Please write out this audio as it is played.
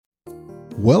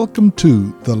Welcome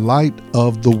to the Light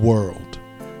of the World.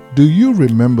 Do you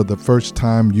remember the first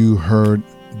time you heard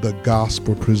the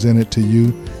gospel presented to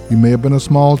you? You may have been a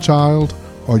small child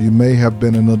or you may have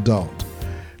been an adult.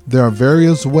 There are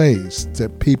various ways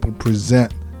that people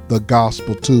present the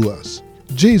gospel to us.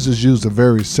 Jesus used a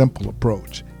very simple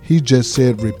approach. He just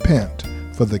said, "Repent,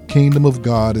 for the kingdom of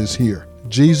God is here."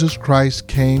 Jesus Christ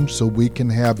came so we can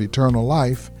have eternal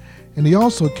life, and he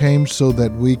also came so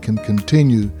that we can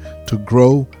continue to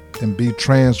grow and be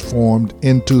transformed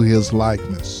into his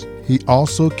likeness. He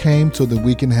also came so that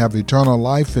we can have eternal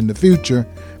life in the future,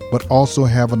 but also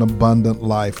have an abundant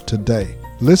life today.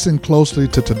 Listen closely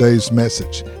to today's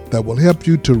message that will help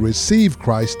you to receive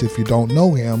Christ if you don't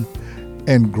know him,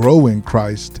 and grow in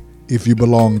Christ if you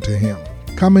belong to him.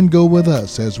 Come and go with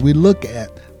us as we look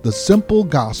at the simple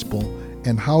gospel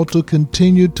and how to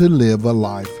continue to live a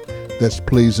life that's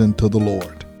pleasing to the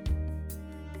Lord.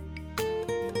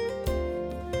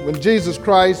 When Jesus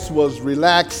Christ was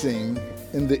relaxing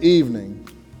in the evening,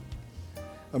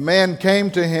 a man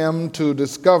came to him to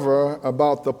discover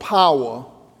about the power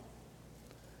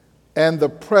and the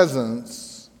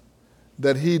presence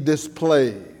that he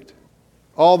displayed.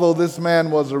 Although this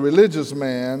man was a religious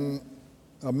man,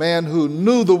 a man who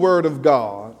knew the Word of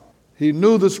God, he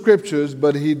knew the Scriptures,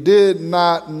 but he did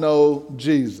not know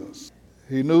Jesus.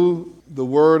 He knew the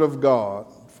Word of God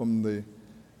from the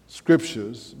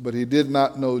Scriptures, but he did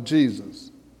not know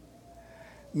Jesus.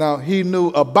 Now, he knew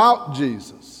about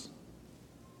Jesus,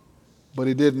 but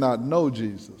he did not know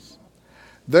Jesus.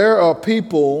 There are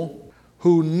people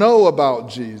who know about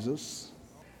Jesus,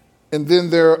 and then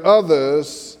there are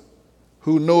others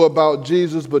who know about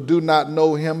Jesus but do not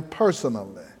know him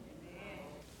personally.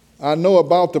 I know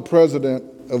about the President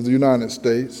of the United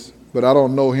States, but I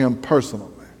don't know him personally.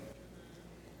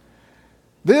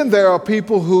 Then there are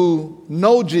people who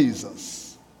know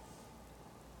Jesus.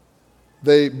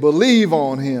 They believe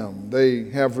on him. They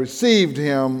have received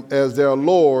him as their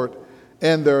Lord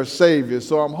and their Savior.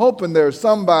 So I'm hoping there's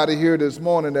somebody here this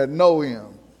morning that know him.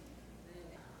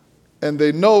 And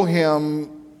they know him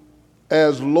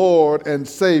as Lord and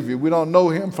Savior. We don't know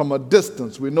him from a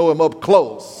distance. We know him up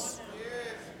close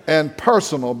and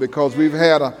personal because we've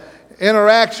had an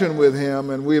interaction with him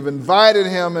and we've invited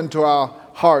him into our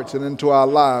hearts and into our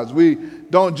lives. We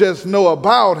don't just know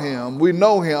about him, we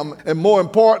know him, and more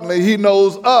importantly, he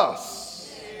knows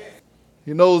us.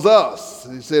 He knows us.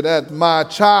 He said, "That's my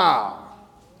child."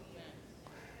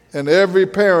 And every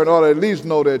parent ought to at least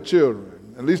know their children.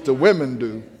 At least the women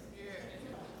do.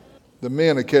 The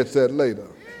men will catch that later.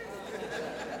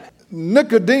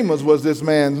 Nicodemus was this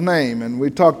man's name, and we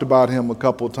talked about him a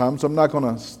couple of times. So I'm not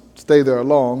going to stay there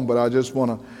long, but I just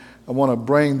want to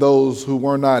bring those who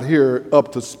were not here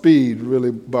up to speed really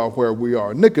about where we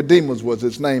are. Nicodemus was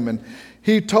his name, and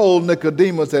he told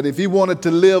Nicodemus that if he wanted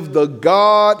to live the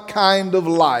God kind of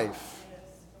life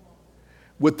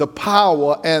with the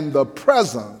power and the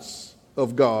presence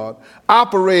of God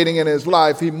operating in his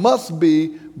life, he must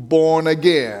be born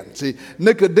again. See,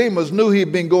 Nicodemus knew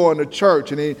he'd been going to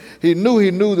church, and he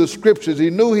knew the Scriptures. He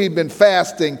knew he'd been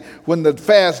fasting when the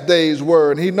fast days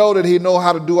were, and he know that he know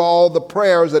how to do all the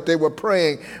prayers that they were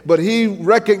praying, but he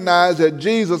recognized that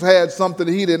Jesus had something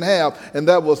he didn't have, and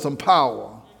that was some power.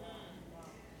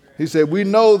 He said, "We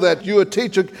know that you're a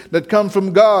teacher that comes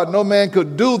from God. No man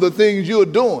could do the things you're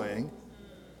doing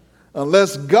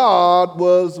unless God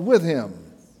was with him."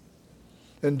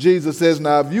 And Jesus says,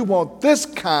 now, if you want this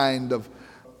kind of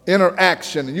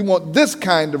interaction and you want this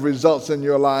kind of results in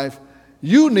your life,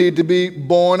 you need to be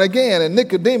born again. And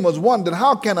Nicodemus wondered,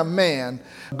 how can a man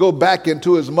go back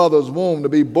into his mother's womb to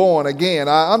be born again?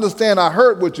 I understand, I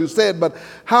heard what you said, but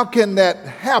how can that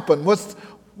happen?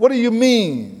 What do you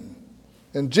mean?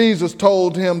 And Jesus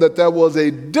told him that there was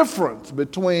a difference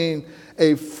between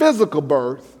a physical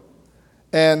birth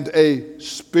and a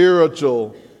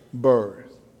spiritual birth.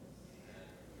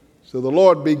 So the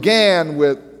Lord began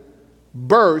with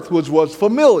birth, which was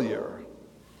familiar.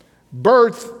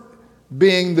 Birth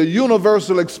being the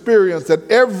universal experience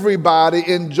that everybody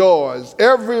enjoys.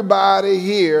 Everybody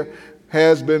here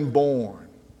has been born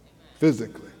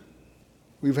physically.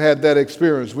 We've had that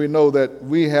experience. We know that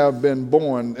we have been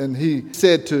born. And he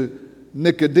said to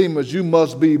Nicodemus, "You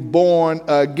must be born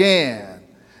again."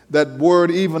 That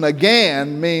word, even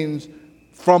again, means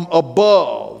from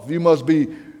above. You must be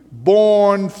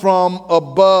born from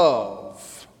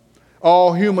above.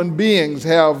 All human beings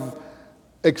have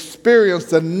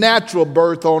experienced a natural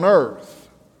birth on earth.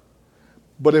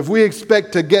 But if we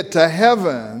expect to get to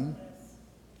heaven,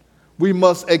 we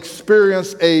must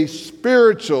experience a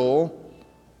spiritual,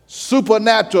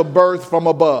 supernatural birth from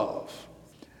above.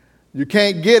 You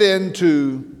can't get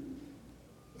into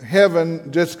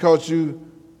heaven just because you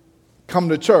come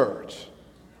to church.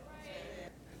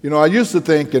 You know, I used to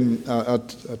think, and I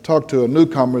talked to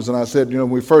newcomers, and I said, you know,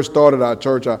 when we first started our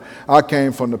church, I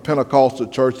came from the Pentecostal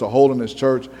church, the Holiness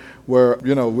Church, where,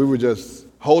 you know, we were just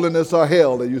holiness or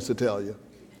hell, they used to tell you.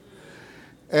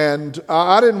 And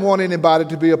I didn't want anybody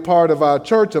to be a part of our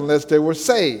church unless they were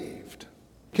saved.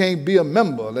 You can't be a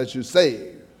member unless you're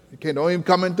saved. Don't even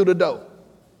come in through the door.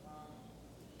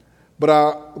 But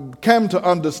I came to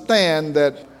understand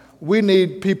that we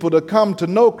need people to come to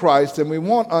know Christ, and we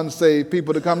want unsaved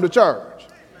people to come to church.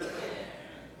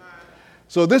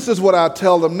 So this is what I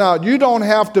tell them now. You don't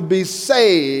have to be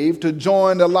saved to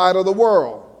join the light of the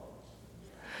world.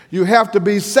 You have to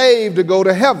be saved to go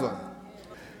to heaven.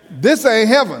 This ain't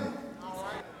heaven.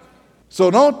 So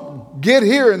don't get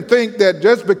here and think that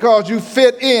just because you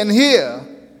fit in here,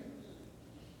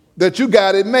 that you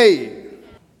got it made.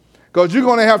 Because you're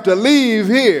going to have to leave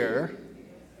here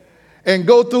and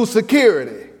go through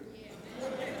security.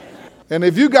 And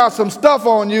if you got some stuff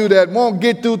on you that won't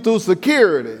get through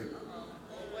security,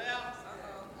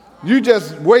 you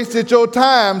just wasted your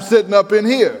time sitting up in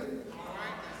here.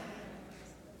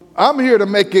 I'm here to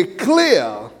make it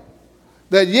clear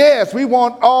that yes, we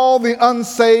want all the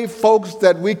unsaved folks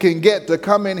that we can get to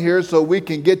come in here so we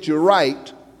can get you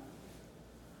right,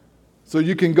 so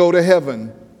you can go to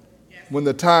heaven when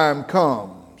the time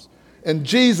comes. And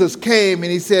Jesus came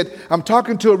and he said, I'm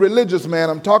talking to a religious man.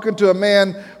 I'm talking to a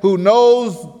man who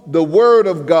knows the word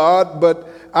of God, but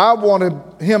I wanted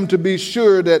him to be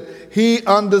sure that he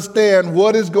understands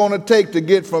what it's going to take to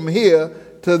get from here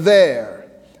to there.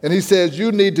 And he says,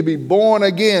 you need to be born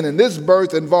again. And this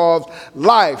birth involves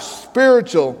life,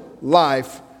 spiritual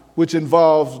life, which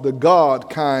involves the God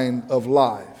kind of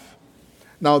life.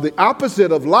 Now, the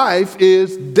opposite of life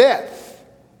is death.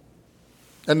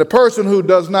 And the person who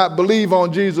does not believe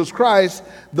on Jesus Christ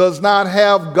does not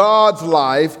have God's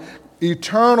life,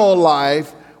 eternal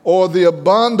life, or the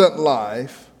abundant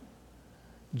life.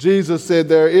 Jesus said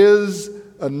there is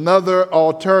another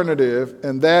alternative,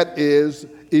 and that is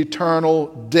eternal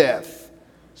death,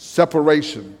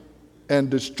 separation, and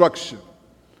destruction.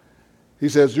 He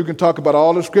says you can talk about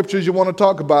all the scriptures you want to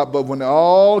talk about, but when it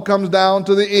all comes down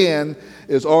to the end,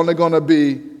 it's only going to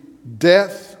be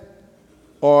death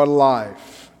or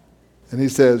life. And he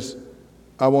says,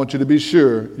 I want you to be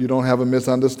sure you don't have a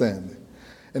misunderstanding.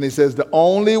 And he says the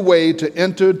only way to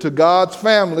enter to God's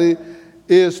family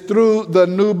is through the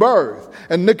new birth.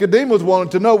 And Nicodemus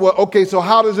wanted to know, well, okay, so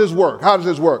how does this work? How does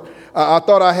this work? I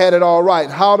thought I had it all right.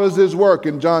 How does this work?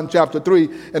 In John chapter 3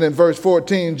 and in verse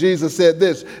 14, Jesus said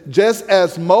this, just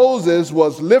as Moses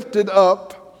lifted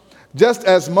up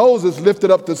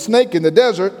the snake in the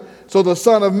desert, so the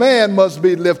Son of Man must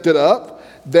be lifted up,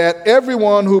 that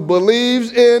everyone who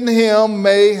believes in him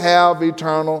may have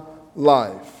eternal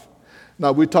life.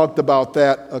 Now, we talked about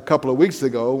that a couple of weeks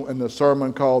ago in the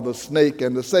sermon called The Snake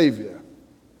and the Savior.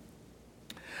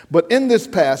 But in this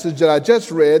passage that I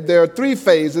just read, there are three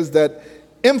phases that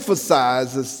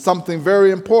emphasizes something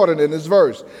very important in this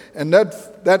verse. And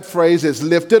that phrase is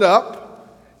lifted up.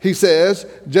 He says,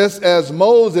 just as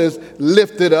Moses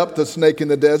lifted up the snake in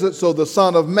the desert, so the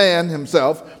Son of Man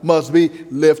himself must be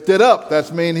lifted up.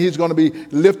 That means he's going to be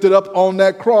lifted up on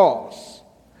that cross.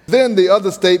 Then the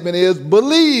other statement is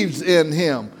believes in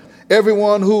him.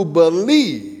 Everyone who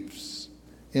believes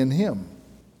in him.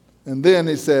 And then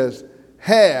he says,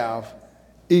 have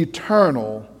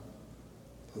eternal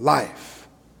life.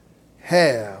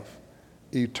 Have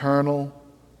eternal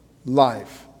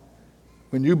life.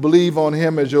 When you believe on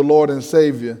him as your Lord and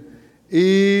Savior,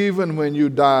 even when you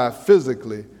die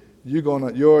physically,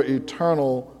 your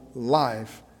eternal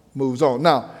life moves on.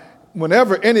 Now,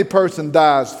 whenever any person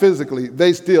dies physically,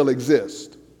 they still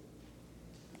exist.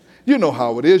 You know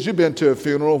how it is. You've been to a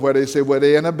funeral where they say, well,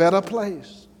 they're in a better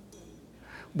place.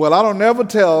 Well, I don't never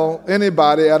tell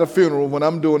anybody at a funeral when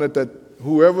I'm doing it that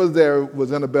whoever's there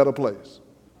was in a better place.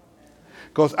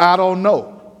 Because I don't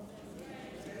know.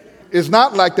 It's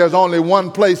not like there's only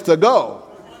one place to go.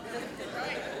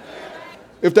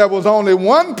 If there was only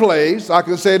one place, I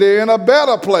could say they're in a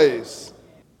better place.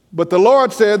 But the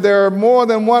Lord said there are more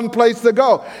than one place to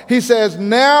go. He says,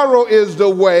 narrow is the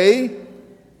way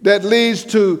that leads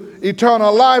to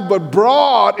eternal life, but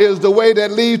broad is the way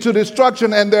that leads to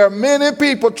destruction, and there are many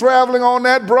people traveling on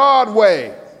that broad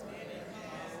way.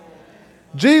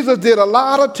 Jesus did a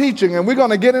lot of teaching, and we're going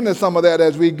to get into some of that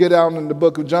as we get out in the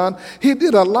book of John. He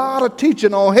did a lot of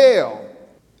teaching on hell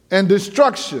and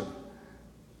destruction.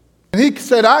 And he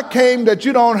said, I came that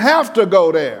you don't have to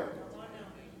go there.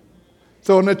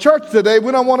 So in the church today,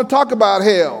 we don't want to talk about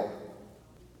hell.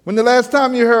 When the last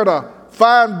time you heard a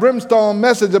fire and brimstone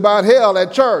message about hell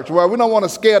at church? Well, we don't want to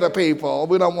scare the people.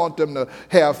 We don't want them to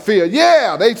have fear.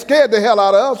 Yeah, they scared the hell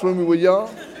out of us when we were young.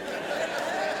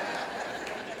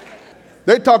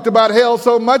 They talked about hell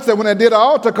so much that when they did an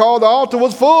altar call, the altar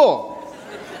was full.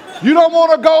 You don't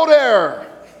want to go there.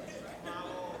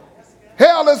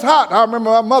 Hell is hot. I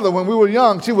remember my mother when we were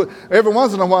young. She would, every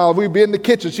once in a while, we'd be in the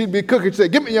kitchen. She'd be cooking. She'd say,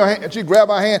 "Give me your hand." And she'd grab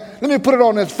my hand. "Let me put it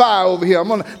on this fire over here.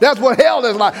 That's what hell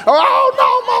is like." "Oh,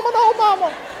 no, mama, no,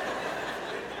 mama.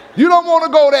 You don't want to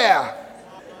go there."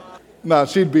 No,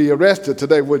 she'd be arrested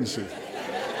today, wouldn't she?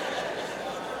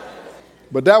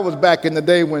 But that was back in the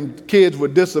day when kids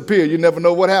would disappear. You never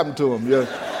know what happened to them. Yeah.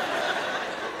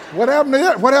 What happened to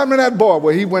that? What happened to that boy?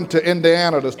 Well, he went to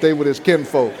Indiana to stay with his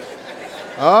kinfolk.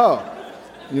 Oh,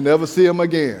 you never see him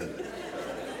again.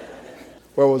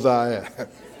 Where was I at?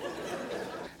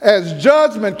 As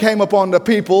judgment came upon the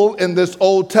people in this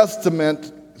Old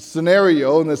Testament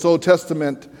scenario, in this Old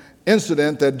Testament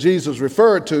incident that Jesus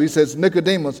referred to, he says,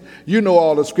 "Nicodemus, you know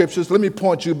all the scriptures. Let me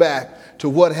point you back to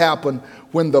what happened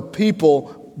when the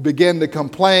people began to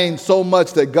complain so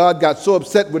much that God got so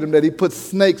upset with them that he put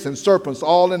snakes and serpents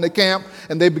all in the camp,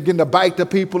 and they began to bite the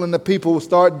people, and the people would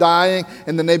start dying,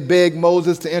 and then they begged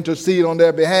Moses to intercede on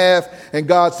their behalf, and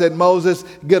God said, "Moses,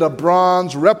 get a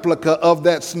bronze replica of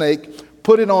that snake,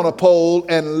 put it on a pole,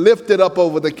 and lift it up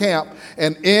over the camp,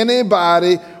 and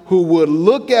anybody who would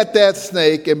look at that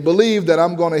snake and believe that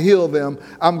I'm going to heal them,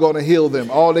 I'm going to heal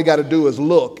them. All they got to do is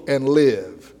look and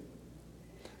live."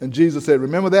 And Jesus said,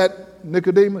 "Remember that,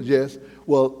 Nicodemus?" "Yes."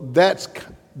 "Well, that's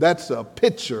a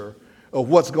picture of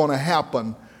what's going to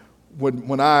happen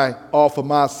when I offer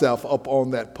myself up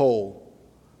on that pole.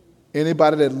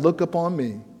 Anybody that look upon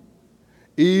me,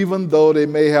 even though they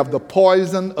may have the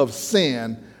poison of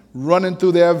sin running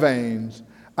through their veins,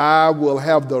 I will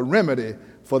have the remedy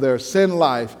for their sin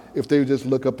life if they just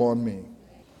look upon me."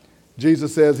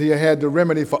 Jesus says he had the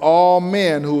remedy for all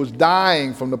men who was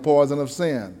dying from the poison of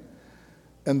sin.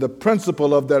 And the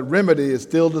principle of that remedy is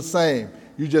still the same.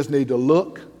 You just need to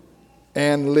look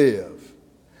and live.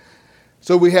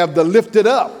 So we have the lifted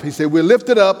up. He said we're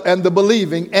lifted up, and the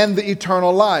believing, and the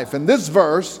eternal life. And this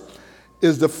verse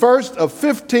is the first of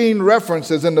 15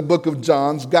 references in the book of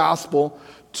John's gospel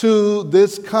to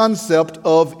this concept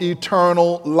of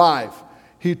eternal life.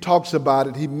 He talks about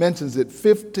it. He mentions it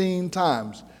 15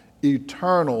 times.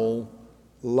 Eternal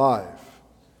life.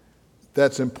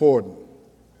 That's important.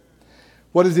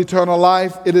 What is eternal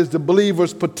life? It is the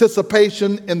believer's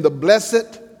participation in the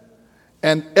blessed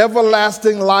and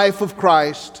everlasting life of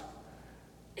Christ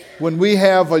when we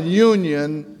have a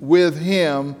union with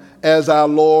him as our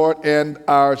Lord and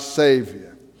our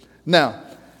Savior. Now,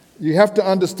 you have to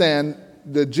understand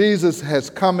that Jesus has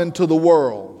come into the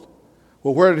world.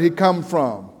 Well, where did he come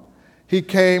from? He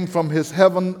came from his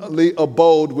heavenly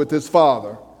abode with his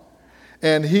Father.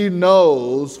 And he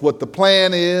knows what the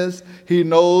plan is. He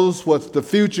knows what the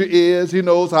future is. He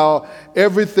knows how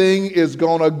everything is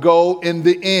going to go in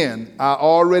the end. I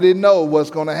already know what's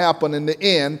going to happen in the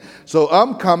end. So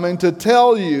I'm coming to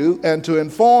tell you and to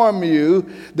inform you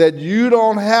that you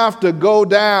don't have to go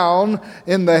down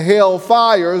in the hell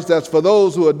fires. That's for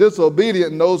those who are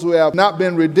disobedient and those who have not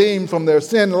been redeemed from their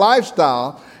sin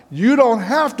lifestyle. You don't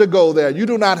have to go there. You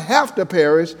do not have to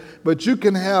perish, but you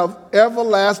can have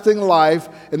everlasting life,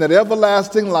 and that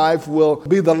everlasting life will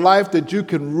be the life that you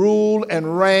can rule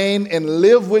and reign and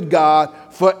live with God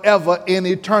forever in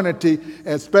eternity,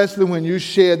 especially when you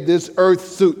shed this earth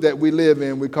suit that we live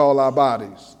in, we call our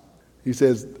bodies. He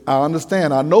says, I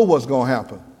understand. I know what's going to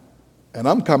happen, and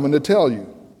I'm coming to tell you.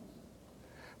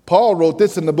 Paul wrote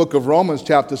this in the book of Romans,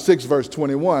 chapter 6, verse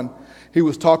 21. He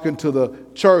was talking to the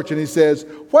church, and he says,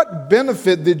 "What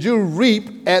benefit did you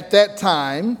reap at that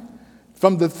time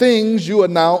from the things you are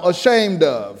now ashamed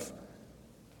of?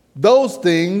 Those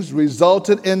things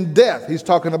resulted in death." He's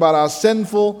talking about our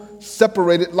sinful,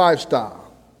 separated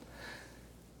lifestyle.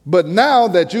 "But now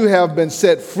that you have been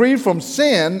set free from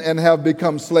sin and have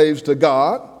become slaves to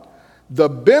God, the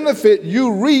benefit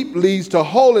you reap leads to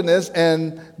holiness,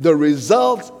 and the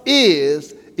result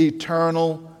is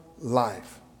eternal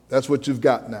life." That's what you've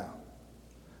got now.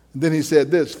 And then he said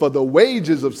this, "For the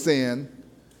wages of sin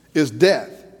is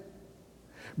death,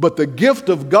 but the gift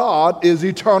of God is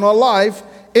eternal life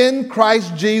in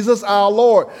Christ Jesus our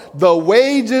Lord." The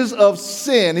wages of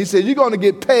sin, he said, you're going to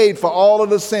get paid for all of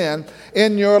the sin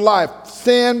in your life.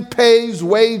 Sin pays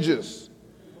wages.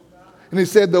 And he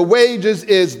said the wages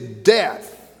is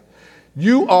death.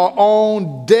 You are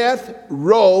on death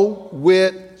row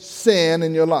with sin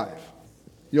in your life.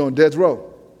 You're on death row.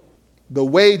 The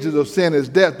wages of sin is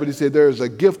death, but he said there is a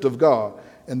gift of God,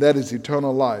 and that is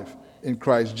eternal life in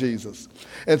Christ Jesus.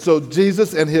 And so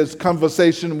Jesus, in his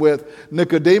conversation with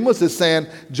Nicodemus, is saying,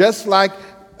 just like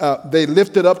they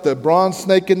lifted up the bronze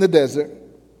snake in the desert,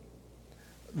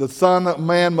 the Son of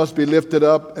Man must be lifted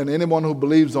up, and anyone who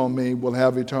believes on me will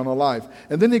have eternal life.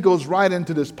 And then he goes right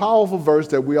into this powerful verse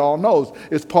that we all know.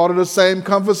 It's part of the same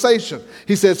conversation.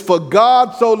 He says, for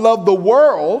God so loved the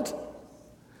world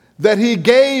that he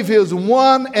gave his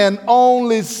one and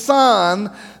only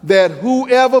Son, that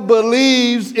whoever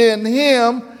believes in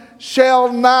him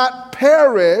shall not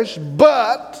perish,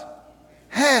 but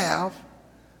have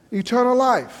eternal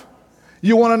life.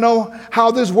 You want to know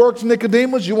how this works,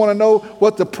 Nicodemus? You want to know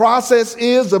what the process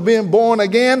is of being born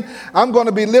again? I'm going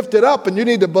to be lifted up, and you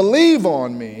need to believe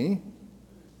on me.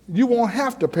 You won't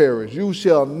have to perish. You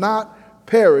shall not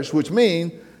perish, which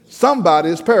means somebody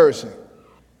is perishing.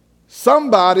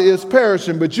 Somebody is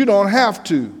perishing, but you don't have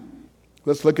to.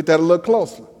 Let's look at that a little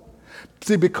closer.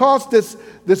 See, because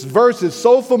this verse is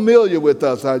so familiar with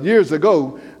us, years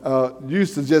ago, you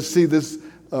used to just see this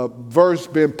verse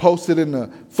being posted in the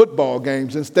football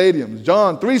games in stadiums.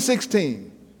 John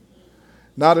 3:16.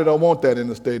 Now they don't want that in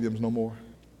the stadiums no more.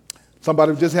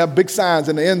 Somebody would just have big signs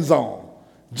in the end zone.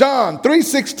 John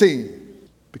 3:16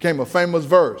 became a famous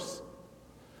verse.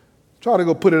 Try to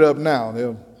go put it up now.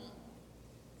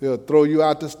 They'll throw you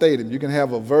out the stadium. You can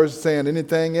have a verse saying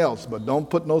anything else, but don't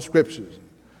put no scriptures.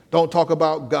 Don't talk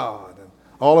about God and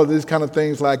all of these kind of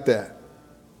things like that.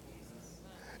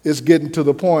 It's getting to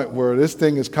the point where this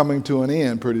thing is coming to an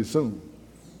end pretty soon.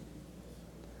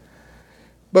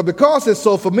 But because it's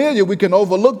so familiar, we can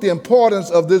overlook the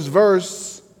importance of this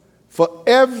verse for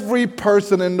every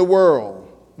person in the world.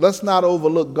 Let's not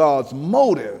overlook God's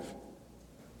motive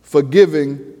for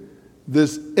giving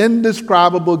this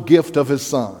indescribable gift of his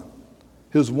Son,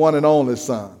 his one and only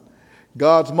Son.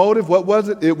 God's motive, what was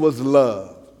it? It was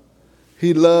love.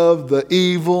 He loved the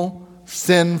evil,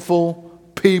 sinful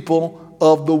people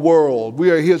of the world.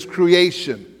 We are his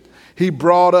creation. He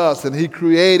brought us and he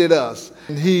created us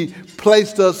and he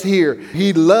placed us here.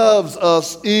 He loves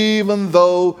us even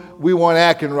though we weren't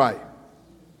acting right.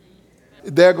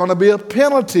 There's going to be a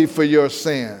penalty for your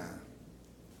sin.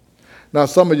 Now,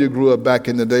 some of you grew up back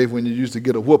in the day when you used to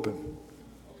get a whooping.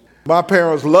 My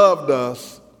parents loved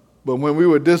us, but when we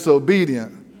were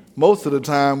disobedient, most of the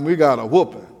time we got a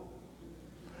whooping.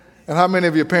 And how many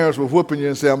of your parents were whooping you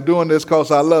and say, I'm doing this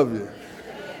because I love you?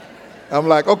 I'm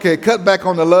like, okay, cut back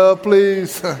on the love,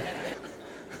 please.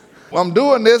 I'm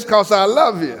doing this because I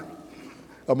love you.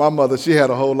 My mother, she had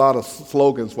a whole lot of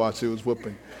slogans while she was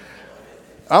whooping.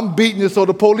 I'm beating you so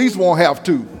the police won't have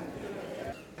to.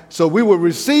 So we were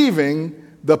receiving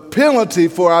the penalty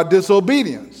for our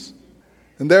disobedience.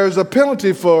 And there is a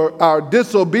penalty for our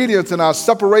disobedience and our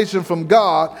separation from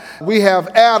God. We have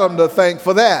Adam to thank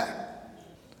for that.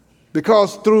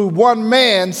 Because through one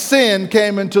man, sin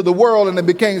came into the world and it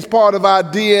became part of our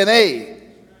DNA.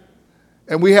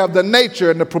 And we have the nature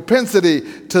and the propensity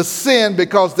to sin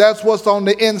because that's what's on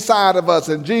the inside of us.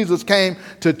 And Jesus came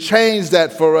to change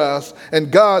that for us.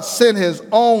 And God sent his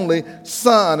only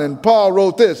Son. And Paul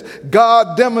wrote this,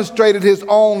 God demonstrated his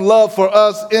own love for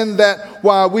us in that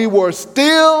while we were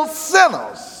still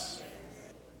sinners,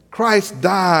 Christ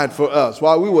died for us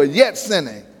while we were yet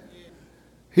sinning.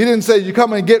 He didn't say you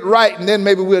come and get right and then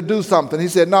maybe we'll do something. He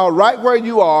said, no, right where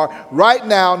you are, right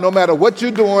now, no matter what you're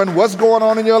doing, what's going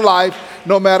on in your life,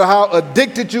 no matter how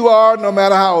addicted you are, no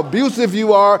matter how abusive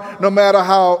you are, no matter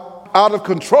how out of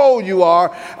control you are,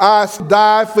 I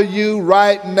die for you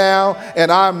right now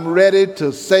and I'm ready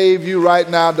to save you right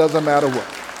now, doesn't matter what.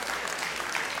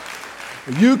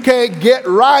 You can't get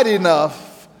right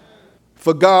enough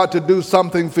for God to do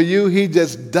something for you. He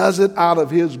just does it out of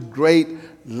his great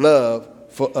love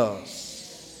for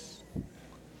us.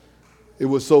 It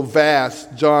was so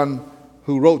vast. John,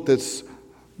 who wrote this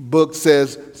book,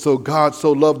 says, so God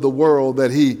so loved the world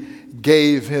that he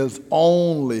gave his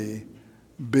only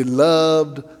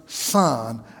beloved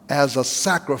Son as a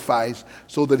sacrifice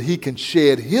so that he can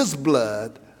shed his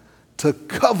blood to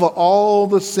cover all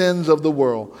the sins of the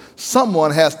world.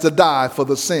 Someone has to die for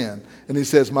the sin. And he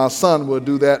says, my Son will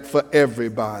do that for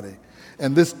everybody.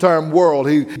 And this term world,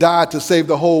 he died to save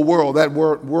the whole world. That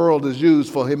word world is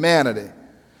used for humanity.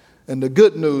 And the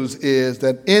good news is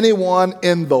that anyone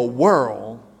in the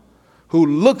world who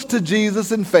looks to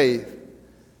Jesus in faith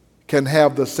can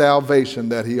have the salvation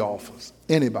that he offers.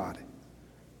 Anybody,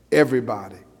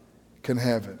 everybody can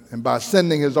have it. And by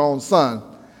sending his own Son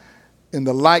in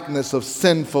the likeness of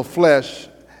sinful flesh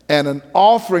and an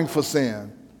offering for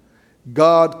sin,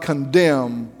 God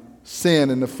condemned sin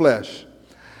in the flesh.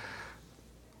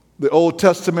 The Old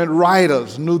Testament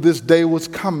writers knew this day was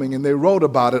coming, and they wrote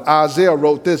about it. Isaiah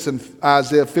wrote this in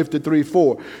Isaiah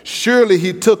 53:4. Surely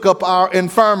he took up our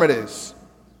infirmities,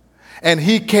 and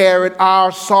he carried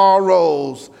our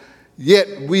sorrows.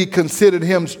 Yet we considered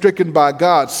him stricken by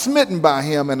God, smitten by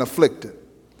him, and afflicted.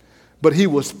 But he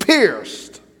was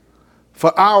pierced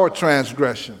for our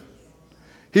transgression.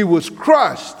 He was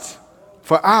crushed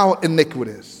for our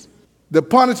iniquities. The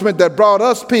punishment that brought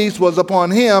us peace was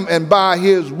upon him, and by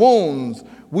his wounds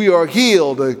we are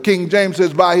healed. King James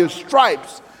says, by his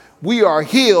stripes we are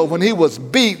healed. When he was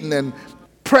beaten and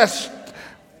pressed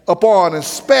upon and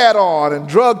spat on and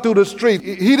dragged through the street,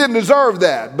 he didn't deserve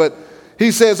that. But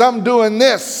he says, I'm doing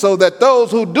this so that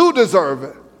those who do deserve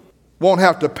it won't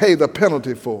have to pay the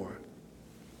penalty for it.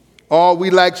 All we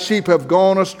like sheep have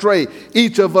gone astray.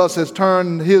 Each of us has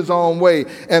turned his own way,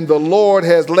 and the Lord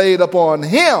has laid upon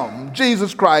him,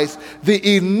 Jesus Christ,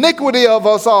 the iniquity of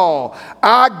us all.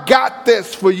 I got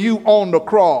this for you on the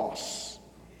cross.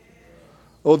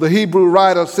 Or the Hebrew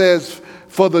writer says,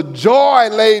 for the joy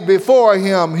laid before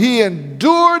him, he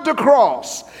endured the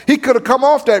cross. He could have come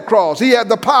off that cross. He had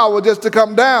the power just to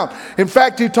come down. In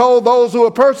fact, he told those who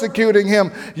were persecuting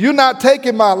him, you're not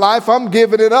taking my life, I'm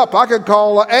giving it up. I can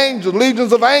call angels,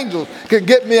 legions of angels can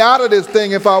get me out of this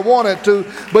thing if I wanted to.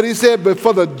 But he said, but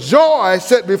for the joy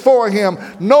set before him,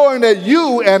 knowing that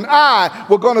you and I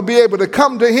were going to be able to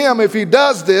come to him if he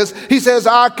does this, he says,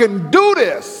 I can do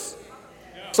this.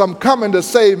 So I'm coming to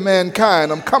save mankind.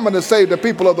 I'm coming to save the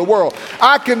people of the world.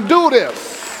 I can do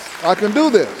this. I can do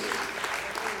this.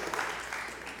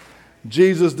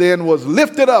 Jesus then was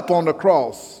lifted up on the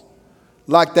cross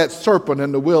like that serpent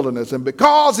in the wilderness. And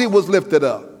because he was lifted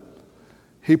up,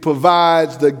 he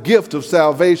provides the gift of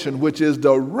salvation, which is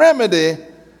the remedy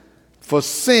for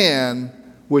sin,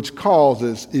 which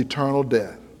causes eternal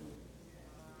death.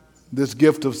 This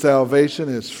gift of salvation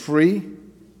is free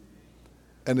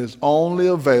and is only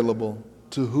available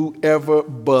to whoever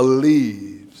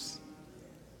believes.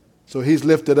 So he's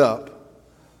lifted up,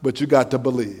 but you got to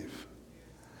believe.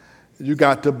 You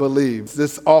got to believe.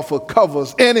 This offer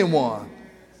covers anyone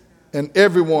and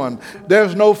everyone.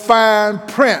 There's no fine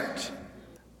print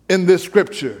in this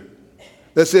scripture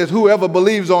that says whoever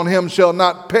believes on him shall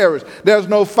not perish. There's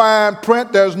no fine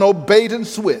print. There's no bait and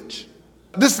switch.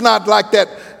 This is not like that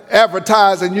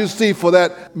advertising you see for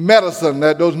that medicine,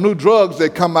 that those new drugs they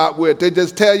come out with. They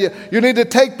just tell you, you need to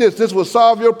take this. This will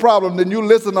solve your problem. Then you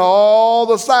listen to all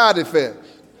the side effects.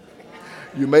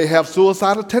 You may have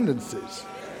suicidal tendencies.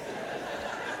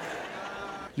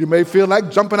 You may feel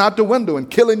like jumping out the window and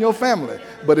killing your family,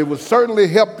 but it will certainly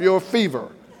help your fever.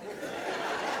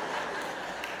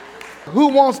 Who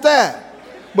wants that?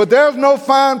 But there's no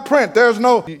fine print. There's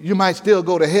no, you might still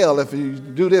go to hell if you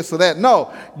do this or that.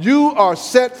 No, you are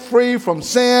set free from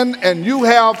sin and you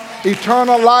have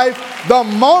eternal life. The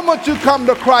moment you come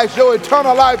to Christ, your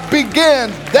eternal life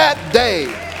begins that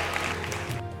day.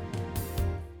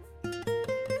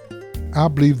 I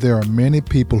believe there are many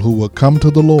people who will come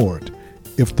to the Lord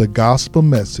if the gospel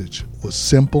message was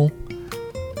simple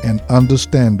and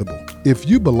understandable. If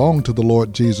you belong to the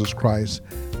Lord Jesus Christ,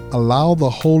 allow the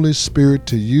Holy Spirit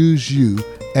to use you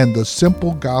and the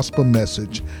simple gospel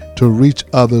message to reach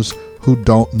others who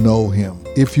don't know him.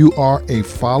 If you are a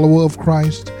follower of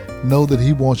Christ, know that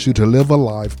he wants you to live a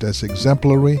life that's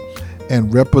exemplary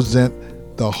and represent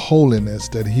the holiness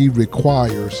that he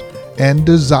requires and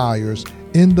desires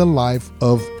in the life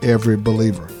of every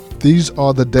believer. These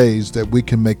are the days that we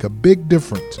can make a big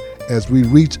difference as we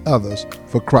reach others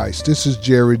for Christ. This is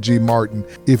Jerry G. Martin.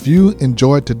 If you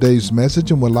enjoyed today's message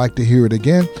and would like to hear it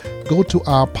again, go to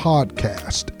our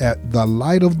podcast at The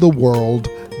Light of the World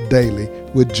Daily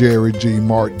with Jerry G.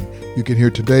 Martin. You can hear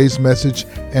today's message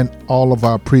and all of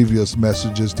our previous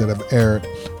messages that have aired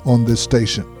on this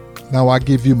station. Now I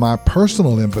give you my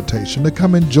personal invitation to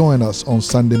come and join us on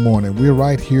Sunday morning. We're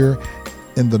right here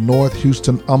in the North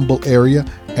Houston-Humble area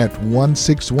at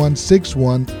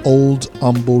 16161 Old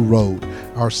Humble Road.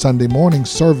 Our Sunday morning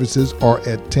services are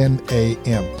at 10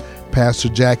 a.m. Pastor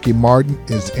Jackie Martin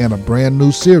is in a brand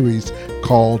new series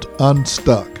called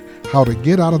Unstuck, how to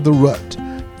get out of the rut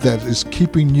that is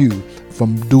keeping you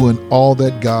from doing all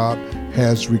that God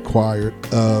has required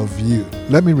of you.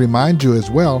 Let me remind you as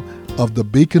well of the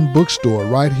Beacon Bookstore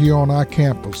right here on our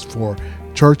campus for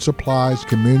church supplies,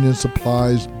 communion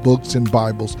supplies, books, and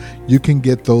Bibles. You can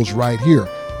get those right here.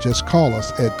 Just call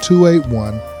us at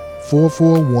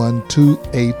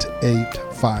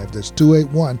 281-441-2885. That's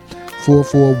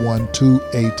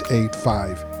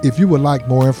 281-441-2885. If you would like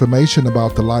more information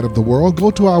about the Light of the World, go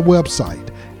to our website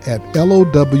at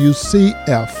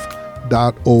lowcf.org.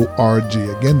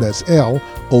 Again, that's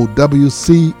LOWCF.org.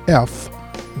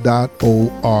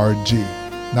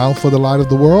 Now for the light of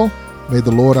the world, may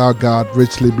the Lord our God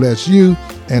richly bless you,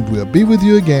 and we'll be with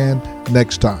you again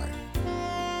next time.